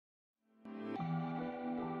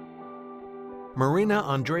Marina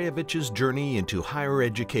Andreevich's journey into higher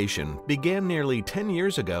education began nearly 10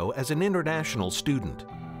 years ago as an international student.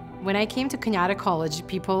 When I came to Cañada College,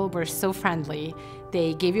 people were so friendly.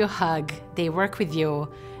 They gave you a hug, they work with you,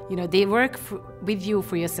 they work with you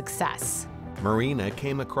for your success. Marina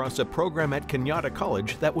came across a program at Cañada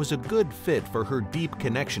College that was a good fit for her deep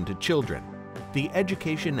connection to children, the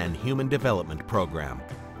Education and Human Development Program.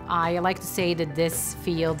 I like to say that this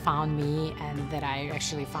field found me and that I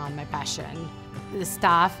actually found my passion. The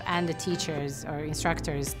staff and the teachers or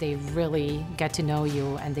instructors, they really get to know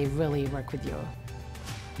you and they really work with you.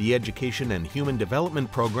 The Education and Human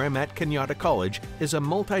Development Program at Cañada College is a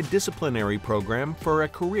multidisciplinary program for a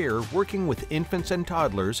career working with infants and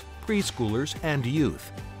toddlers, preschoolers, and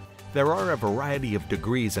youth. There are a variety of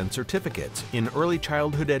degrees and certificates in early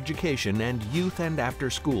childhood education and youth and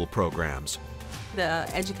after-school programs. The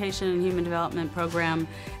Education and Human Development Program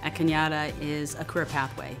at Cañada is a career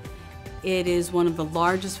pathway. It is one of the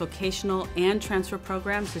largest vocational and transfer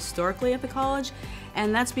programs historically at the college,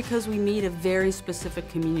 and that's because we meet a very specific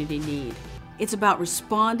community need. It's about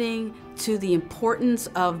responding to the importance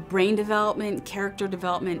of brain development, character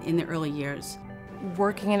development in the early years.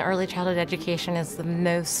 Working in early childhood education is the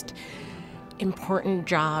most important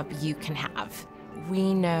job you can have.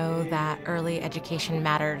 We know that early education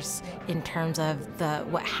matters in terms of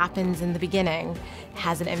what happens in the beginning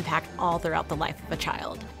has an impact all throughout the life of a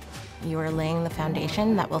child. You are laying the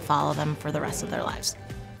foundation that will follow them for the rest of their lives.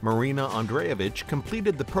 Marina Andreevich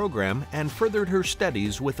completed the program and furthered her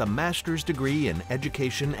studies with a master's degree in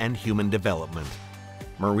Education and Human Development.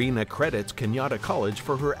 Marina credits Cañada College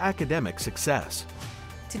for her academic success.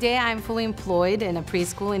 Today I'm fully employed in a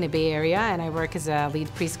preschool in the Bay Area and I work as a lead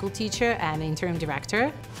preschool teacher and interim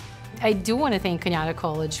director. I do want to thank Cañada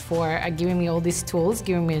College for giving me all these tools,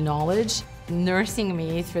 giving me knowledge, nursing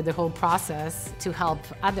me through the whole process to help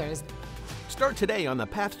others. Start today on the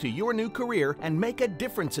path to your new career and make a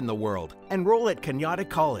difference in the world. Enroll at Cañada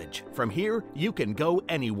College. From here, you can go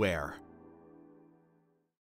anywhere.